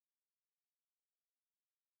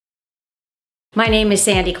My name is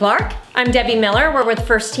Sandy Clark. I'm Debbie Miller. We're with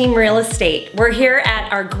First Team Real Estate. We're here at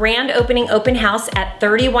our grand opening open house at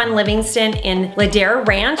 31 Livingston in Ladera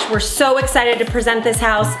Ranch. We're so excited to present this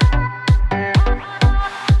house.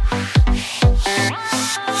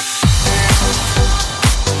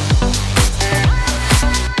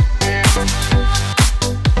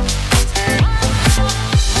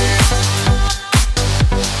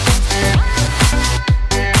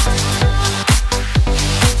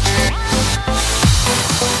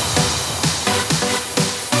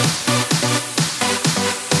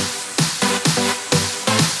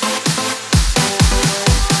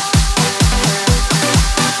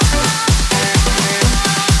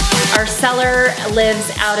 Our seller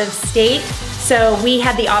lives out of state, so we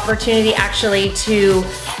had the opportunity actually to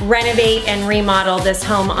renovate and remodel this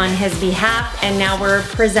home on his behalf, and now we're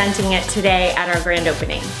presenting it today at our grand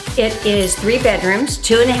opening. It is 3 bedrooms,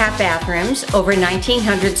 2.5 bathrooms, over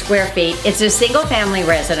 1,900 square feet. It's a single family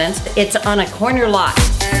residence. It's on a corner lot.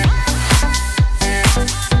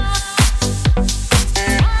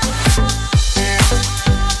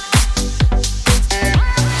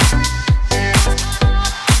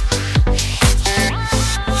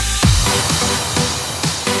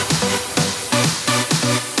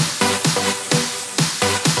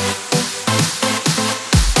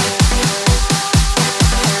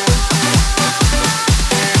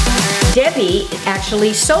 Debbie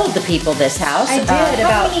actually sold the people this house. I did.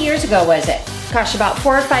 How many years ago was it? Gosh, about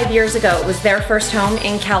 4 or 5 years ago. It was their first home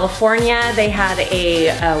in California. They had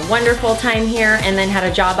a wonderful time here and then had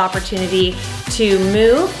a job opportunity to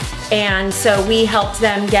move. And so we helped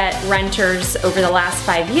them get renters over the last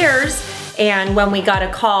 5 years. And when we got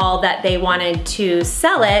a call that they wanted to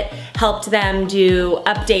sell it, helped them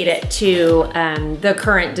update it to the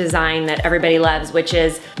current design that everybody loves, which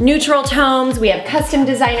is neutral tones. We have custom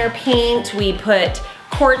designer paint. We put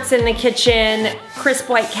quartz in the kitchen, crisp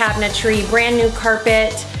white cabinetry, brand new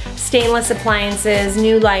carpet, stainless appliances,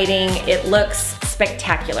 new lighting. It looks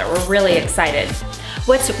spectacular. We're really excited.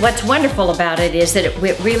 What's wonderful about it is that it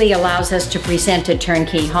really allows us to present a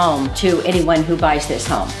turnkey home to anyone who buys this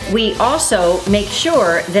home. We also make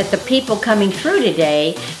sure that the people coming through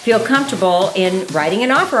today feel comfortable in writing an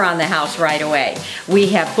offer on the house right away. We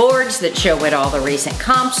have boards that show what all the recent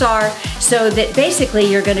comps are, so that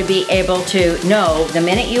basically you're going to be able to know the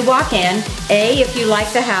minute you walk in, A, if you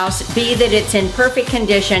like the house, B, that it's in perfect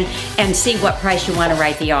condition, and C, what price you want to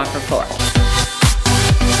write the offer for.